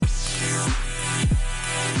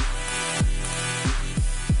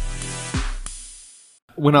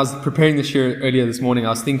when I was preparing this shiur earlier this morning,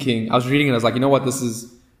 I was reading it, I was like, you know what, this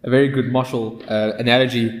is a very good martial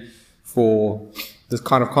analogy for this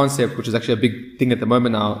kind of concept, which is actually a big thing at the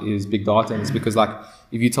moment now, is big data. And it's because, like,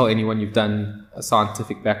 if you tell anyone you've done a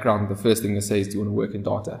scientific background, the first thing they say is, do you want to work in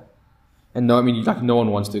data? And no, I mean, like, no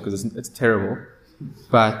one wants to, because it's terrible.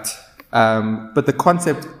 But the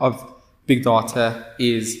concept of big data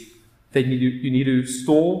is that you need to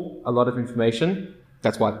store a lot of information.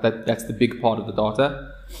 That's the big part of the data.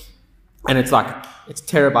 And it's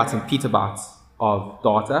terabytes and petabytes of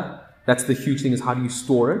data. That's the huge thing, is how do you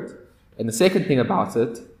store it? And the second thing about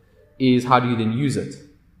it is, how do you then use it?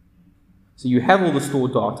 So you have all the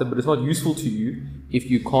stored data, but it's not useful to you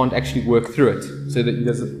if you can't actually work through it. So that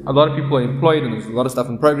there's a lot of people are employed, and there's a lot of stuff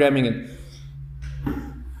in programming and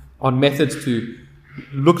on methods to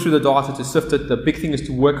look through the data, to sift it. The big thing is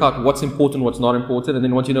to work out what's important, what's not important, and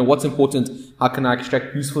then once you know what's important, how can I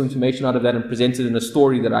extract useful information out of that and present it in a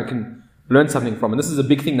story that I can learn something from. And this is a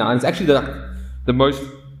big thing now, and it's actually the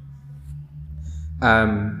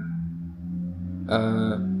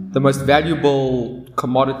most valuable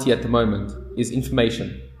commodity at the moment is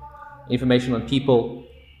information on people,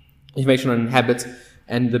 information on habits,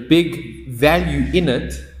 and the big value in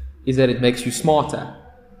it is that it makes you smarter.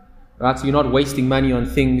 Right? So you're not wasting money on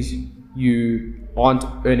things you aren't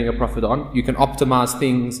earning a profit on. You can optimize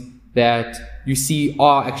things that you see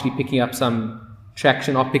are actually picking up some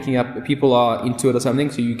traction, or picking up, people are into it or something,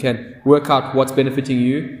 so you can work out what's benefiting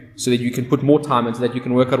you so that you can put more time into that. You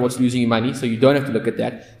can work out what's losing you money, so you don't have to look at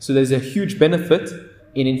that. So there's a huge benefit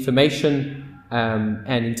in information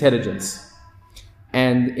and intelligence.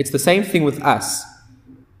 And it's the same thing with us.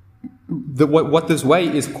 What this way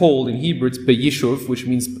is called in Hebrew, it's beyishuv, which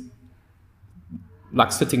means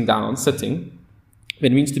like sitting down, sitting.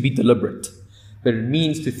 It means to be deliberate, but it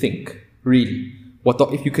means to think, really.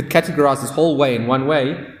 If you could categorize this whole way in one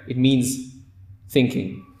way, it means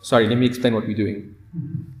thinking. Sorry, let me explain what we're doing.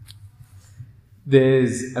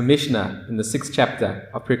 There's a Mishnah in the 6th chapter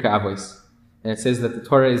of Pirkei Avos, and it says that the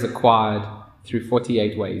Torah is acquired through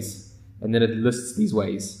 48 ways, and then it lists these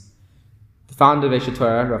ways. The founder of Eshet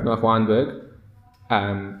Torah, Rav Noach Weinberg,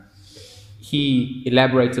 he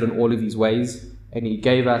elaborated on all of these ways, and he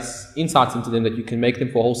gave us insights into them that you can make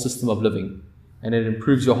them for a whole system of living. And it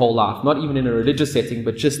improves your whole life. Not even in a religious setting,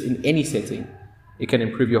 but just in any setting. It can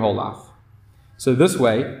improve your whole life. So this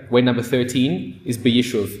way number 13 is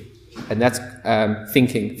beyishuv. And that's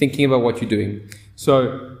thinking about what you're doing.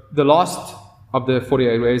 So the last of the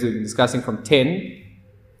 48 ways we've been discussing from 10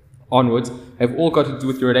 onwards have all got to do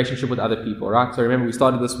with your relationship with other people, right? So remember, we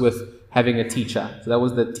started this with having a teacher. So that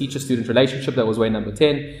was the teacher-student relationship. That was way number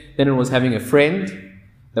 10. Then it was having a friend.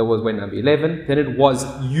 That was way number 11. Then it was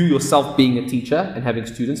you yourself being a teacher and having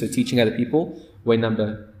students, so teaching other people, way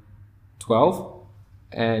number 12.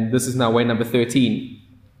 And this is now way number 13,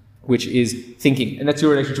 which is thinking. And that's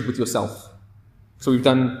your relationship with yourself. So we've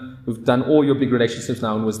done all your big relationships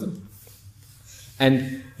now in wisdom.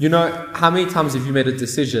 And you know, how many times have you made a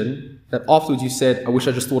decision that afterwards you said, I wish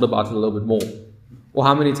I just thought about it a little bit more? Or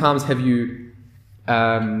how many times have you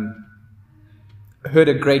heard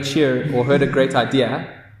a great shiur or heard a great idea,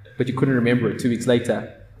 but you couldn't remember it 2 weeks later?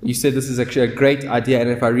 You said, this is actually a great idea, and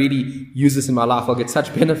if I really use this in my life, I'll get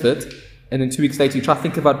such benefit. And then 2 weeks later, you try to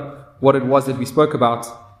think about what it was that we spoke about,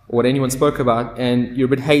 or what anyone spoke about, and you're a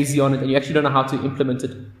bit hazy on it, and you actually don't know how to implement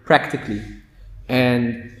it practically.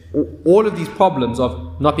 And all of these problems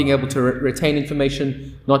of not being able to retain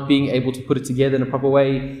information, not being able to put it together in a proper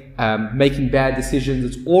way, making bad decisions,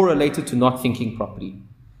 it's all related to not thinking properly.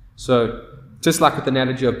 So just like with the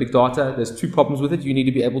analogy of big data, there's two problems with it. You need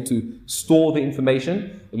to be able to store the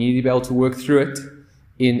information, and you need to be able to work through it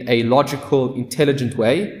in a logical, intelligent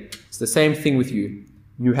way. It's the same thing with you.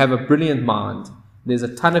 You have a brilliant mind. There's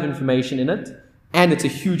a ton of information in it, and it's a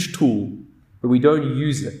huge tool, but we don't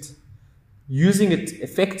use it. Using it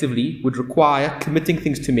effectively would require committing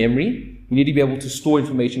things to memory. You need to be able to store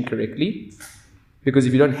information correctly, because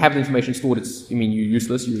if you don't have the information stored, you're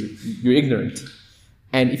useless, you're ignorant.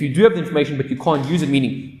 And if you do have the information but you can't use it,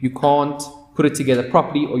 meaning you can't put it together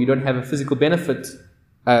properly, or you don't have a physical benefit,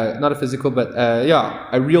 not a physical, but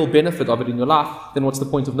a real benefit of it in your life, then what's the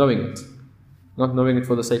point of knowing it? Not knowing it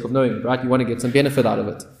for the sake of knowing it, right? You want to get some benefit out of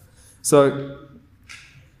it. So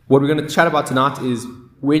what we're going to chat about tonight is,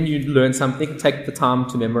 when you learn something, take the time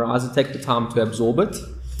to memorize it, take the time to absorb it,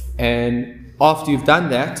 and after you've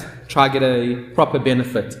done that, try to get a proper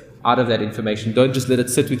benefit out of that information. Don't just let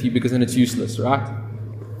it sit with you, because then it's useless, right?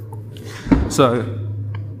 So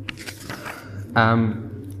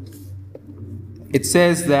it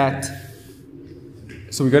says that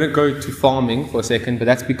So we're going to go to farming for a second, but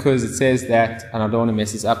that's because it says that, and I don't want to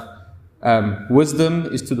mess this up, wisdom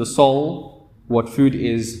is to the soul what food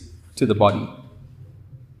is to the body.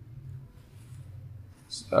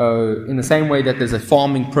 So in the same way that there's a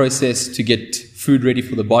farming process to get food ready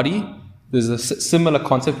for the body, there's a similar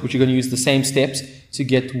concept which you're going to use the same steps to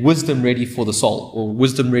get wisdom ready for the soul, or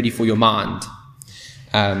wisdom ready for your mind.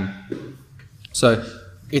 So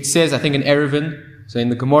it says, I think in Eruvin, so in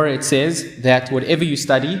the Gemara it says that whatever you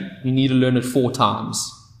study, you need to learn it 4 times.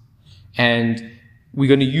 And we're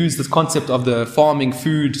going to use this concept of the farming,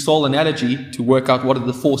 food, soul analogy to work out what are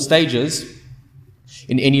the 4 stages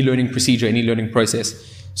in any learning procedure, any learning process.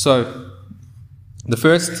 So the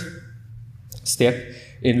first step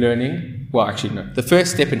in learning, well actually no, the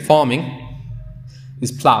first step in farming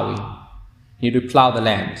is plowing. You need to plow the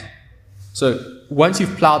land. So once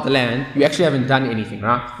you've plowed the land, you actually haven't done anything,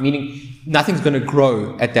 right? Meaning nothing's going to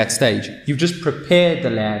grow at that stage. You've just prepared the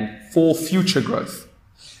land for future growth.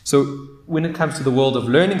 So when it comes to the world of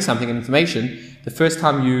learning something and information, the first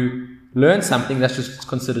time you learn something, that's just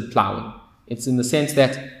considered plowing. It's in the sense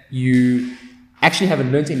that you actually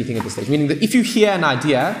haven't learned anything at this stage. Meaning that if you hear an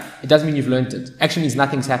idea, it doesn't mean you've learned it. It actually means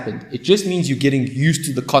nothing's happened. It just means you're getting used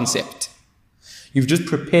to the concept. You've just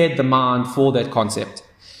prepared the mind for that concept.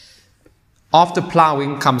 After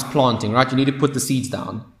plowing comes planting, right? You need to put the seeds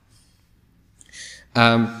down.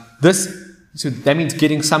 So that means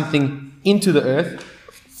getting something into the earth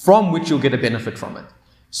from which you'll get a benefit from it.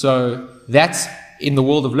 So that's, in the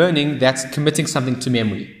world of learning, that's committing something to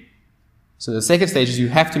memory. So the second stage is you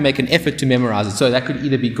have to make an effort to memorize it. So that could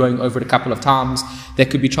either be going over it a couple of times, that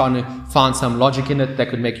could be trying to find some logic in it that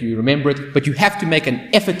could make you remember it, but you have to make an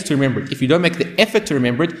effort to remember it. If you don't make the effort to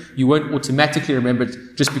remember it, you won't automatically remember it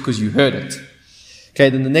just because you heard it. Okay,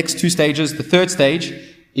 then the next 2 stages, the third stage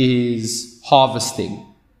is harvesting.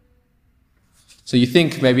 So you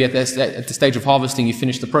think maybe at the stage of harvesting you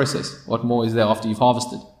finish the process. What more is there after you've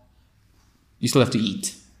harvested? You still have to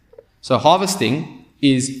eat. So harvesting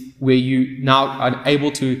is where you now are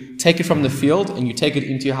able to take it from the field and you take it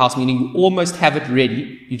into your house, meaning you almost have it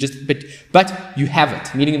ready. But you have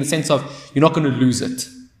it, meaning in the sense of you're not going to lose it.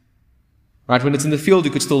 Right? When it's in the field,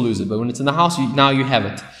 you could still lose it, but when it's in the house, now you have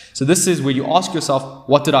it. So this is where you ask yourself,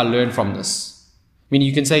 what did I learn from this? Meaning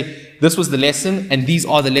you can say, this was the lesson, and these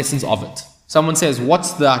are the lessons of it. Someone says,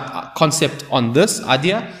 what's the concept on this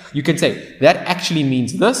idea? You can say, that actually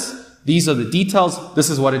means this. These are the details. This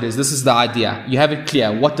is what it is. This is the idea. You have it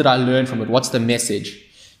clear. What did I learn from it? What's the message?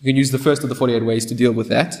 You can use the first of the 48 ways to deal with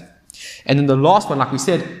that. And then the last one, like we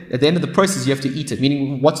said, at the end of the process, you have to eat it.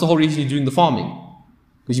 Meaning, what's the whole reason you're doing the farming?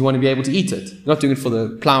 Because you want to be able to eat it. You're not doing it for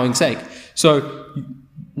the plowing sake. So,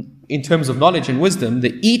 in terms of knowledge and wisdom,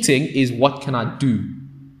 the eating is what can I do?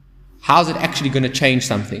 How's it actually going to change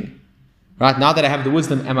something? Right? Now that I have the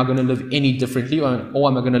wisdom, am I going to live any differently or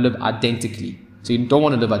am I going to live identically? So you don't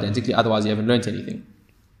want to live identically, otherwise you haven't learned anything.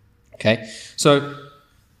 Okay? So,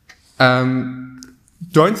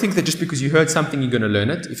 don't think that just because you heard something, you're going to learn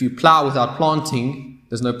it. If you plow without planting,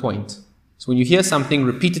 there's no point. So when you hear something,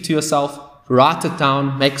 repeat it to yourself, write it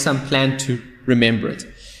down, make some plan to remember it.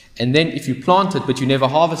 And then if you plant it, but you never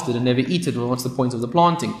harvest it and never eat it, well, what's the point of the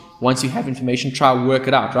planting? Once you have information, try to work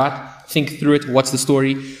it out, right? Think through it, what's the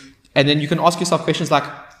story? And then you can ask yourself questions like,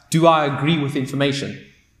 do I agree with information?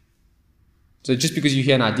 So just because you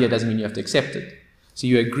hear an idea doesn't mean you have to accept it. So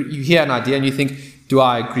you hear an idea and you think, do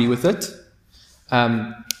I agree with it?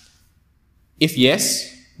 If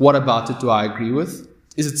yes, what about it do I agree with?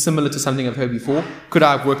 Is it similar to something I've heard before? Could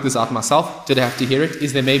I have worked this out myself? Did I have to hear it?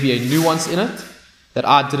 Is there maybe a nuance in it that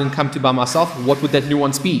I didn't come to by myself? What would that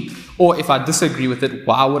nuance be? Or if I disagree with it,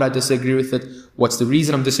 why would I disagree with it? What's the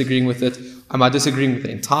reason I'm disagreeing with it? Am I disagreeing with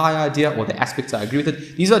the entire idea or the aspects I agree with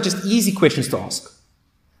it? These are just easy questions to ask.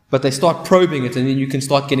 But they start probing it and then you can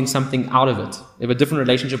start getting something out of it. They have a different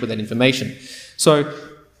relationship with that information. So,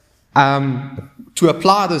 to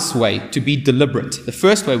apply this way, to be deliberate, the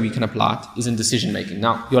first way we can apply it is in decision making.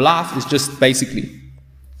 Now, your life is just basically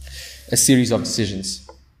a series of decisions.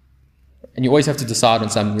 And you always have to decide on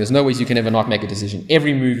something. There's no ways you can ever not make a decision.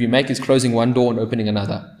 Every move you make is closing one door and opening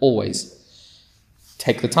another. Always.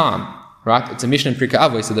 Take the time, right? It's a mission in Pirkei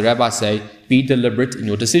Avos, so the rabbis say, be deliberate in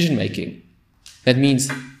your decision making. That means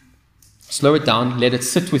slow it down, let it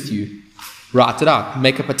sit with you, write it out,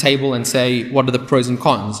 make up a table and say, what are the pros and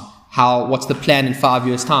cons? What's the plan in 5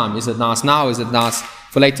 years' time? Is it nice now? Is it nice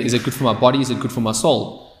for later? Is it good for my body? Is it good for my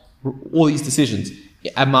soul? All these decisions.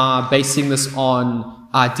 Am I basing this on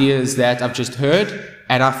ideas that I've just heard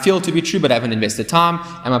and I feel to be true but I haven't invested time?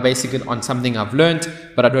 Am I basing it on something I've learned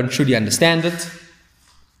but I don't truly understand it?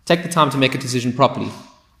 Take the time to make a decision properly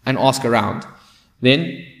and ask around.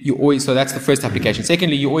 then you always, so that's the first application.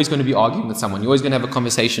 Secondly, you're always going to be arguing with someone. You're always going to have a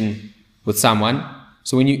conversation with someone.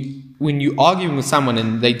 So when you're arguing with someone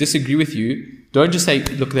and they disagree with you, don't just say,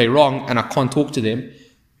 look, they're wrong and I can't talk to them.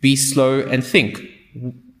 Be slow and think.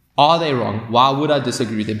 Are they wrong? Why would I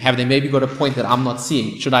disagree with them? Have they maybe got a point that I'm not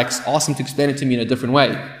seeing? Should I ask them to explain it to me in a different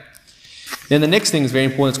way? Then the next thing is very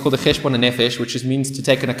important. It's called the cheshbon nefesh, which means to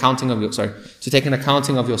take an accounting of your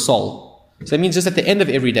soul. So that means just at the end of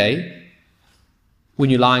every day, when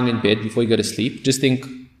you're lying in bed before you go to sleep, just think,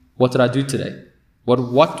 what did I do today?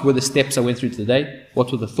 What were the steps I went through today?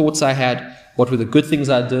 What were the thoughts I had? What were the good things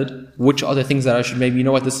I did? Which are the things that I should maybe,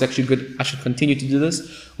 this is actually good, I should continue to do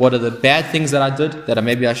this? What are the bad things that I did that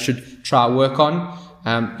maybe I should try work on?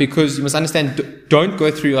 Because you must understand, don't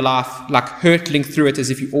go through your life like hurtling through it as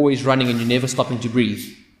if you're always running and you're never stopping to breathe.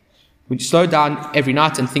 When you slow down every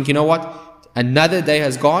night and think, another day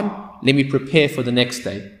has gone, let me prepare for the next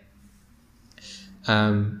day.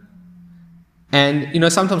 And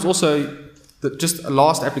sometimes also, just a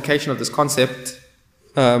last application of this concept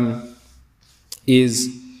is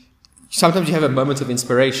sometimes you have a moment of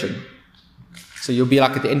inspiration. So you'll be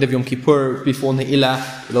like at the end of Yom Kippur, before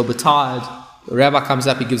Ne'ilah, a little bit tired. The rabbi comes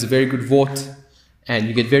up, he gives a very good vort, and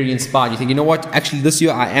you get very inspired. You think, actually this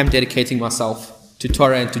year I am dedicating myself to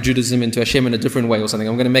Torah and to Judaism and to Hashem in a different way or something.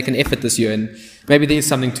 I'm going to make an effort this year, and maybe there's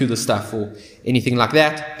something to this stuff or anything like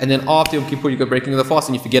that. And then after Yom Kippur, you go breaking the fast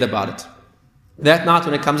and you forget about it. That night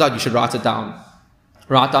when it comes out, you should write it down.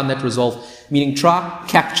 Write down that resolve. Meaning try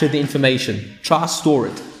capture the information. Try store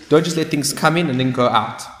it. Don't just let things come in and then go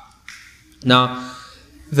out. Now,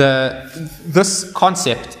 this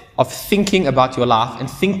concept of thinking about your life and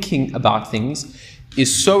thinking about things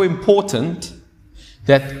is so important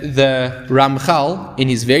that the Ramchal, in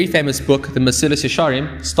his very famous book, the Mesilas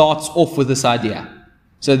Yesharim, starts off with this idea.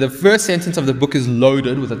 So the first sentence of the book is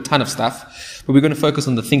loaded with a ton of stuff, but we're going to focus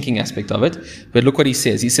on the thinking aspect of it. But look what he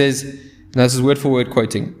says. He says, now this is word for word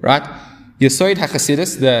quoting, right? Yesoid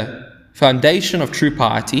HaChasidus, the foundation of true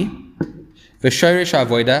piety, V'shoresh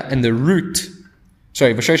HaAvoda, and the root,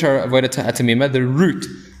 V'shoresh HaAvoda Ta'atamima, the root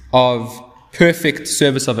of perfect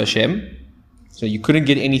service of Hashem. So you couldn't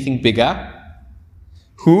get anything bigger.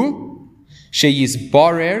 Who?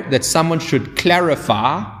 Sheyizbarer, that someone should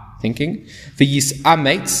clarify, thinking,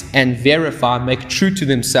 v'yis'ametz, and verify, make true to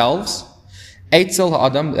themselves, eitzel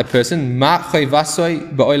ha'adam, a person, ma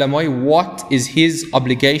choivasoi ba'olamoi, what is his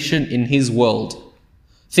obligation in his world?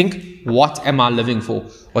 Think, what am I living for?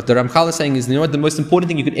 What the Ramchal is saying is, what the most important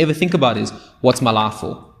thing you could ever think about is, what's my life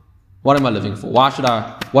for? What am I living for? What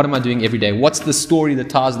am I doing every day? What's the story that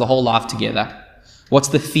ties the whole life together? What's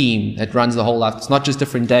the theme that runs the whole life? It's not just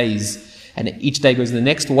different days and each day goes to the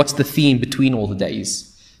next. What's the theme between all the days?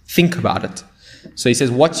 Think about it. So he says,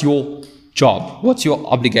 what's your job? What's your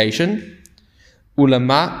obligation?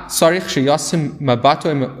 Ulama sarich sheyasim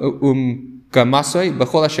mabato gamasoi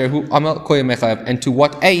b'chol asher hu amal koyem mechayev. And to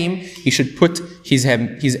what aim he should put his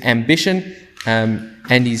ambition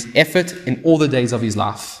and his effort in all the days of his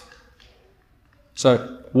life.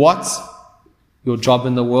 So what's your job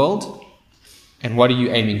in the world? And what are you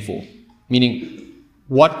aiming for? Meaning,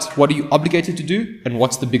 what are you obligated to do, and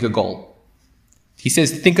what's the bigger goal? He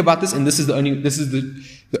says, think about this, and this is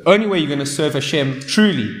the only way you're going to serve Hashem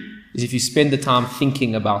truly is if you spend the time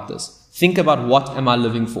thinking about this. Think about what am I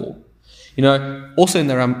living for. Also in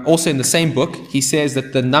the same book, he says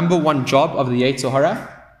that the number one job of the Yetzer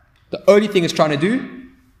Hara, the only thing it's trying to do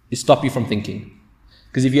is stop you from thinking.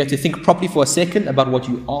 Because if you have to think properly for a second about what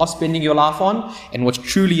you are spending your life on and what's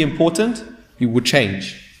truly important, you would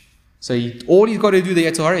change. So all he's got to do, the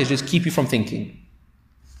Yetzer Hara, is just keep you from thinking.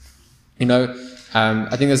 I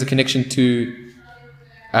think there's a connection to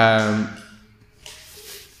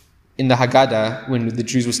in the Haggadah, when the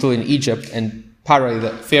Jews were still in Egypt and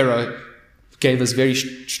Pharaoh gave us very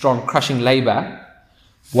strong crushing labor.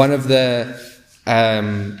 One of the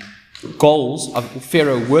goals of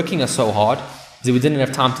Pharaoh working us so hard is that we didn't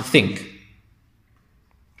have time to think.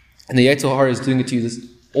 And the Yetzer Hara is doing it to you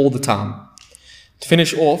all the time. To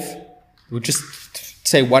finish off, we'll just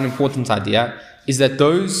say one important idea, is that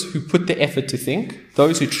those who put the effort to think,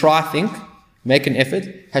 those who try think, make an effort,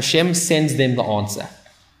 Hashem sends them the answer.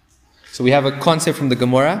 So we have a concept from the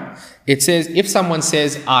Gemara. It says, if someone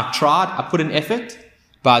says, I tried, I put an effort,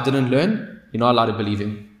 but I didn't learn, you're not allowed to believe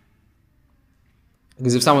him.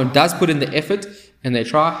 Because if someone does put in the effort and they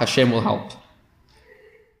try, Hashem will help.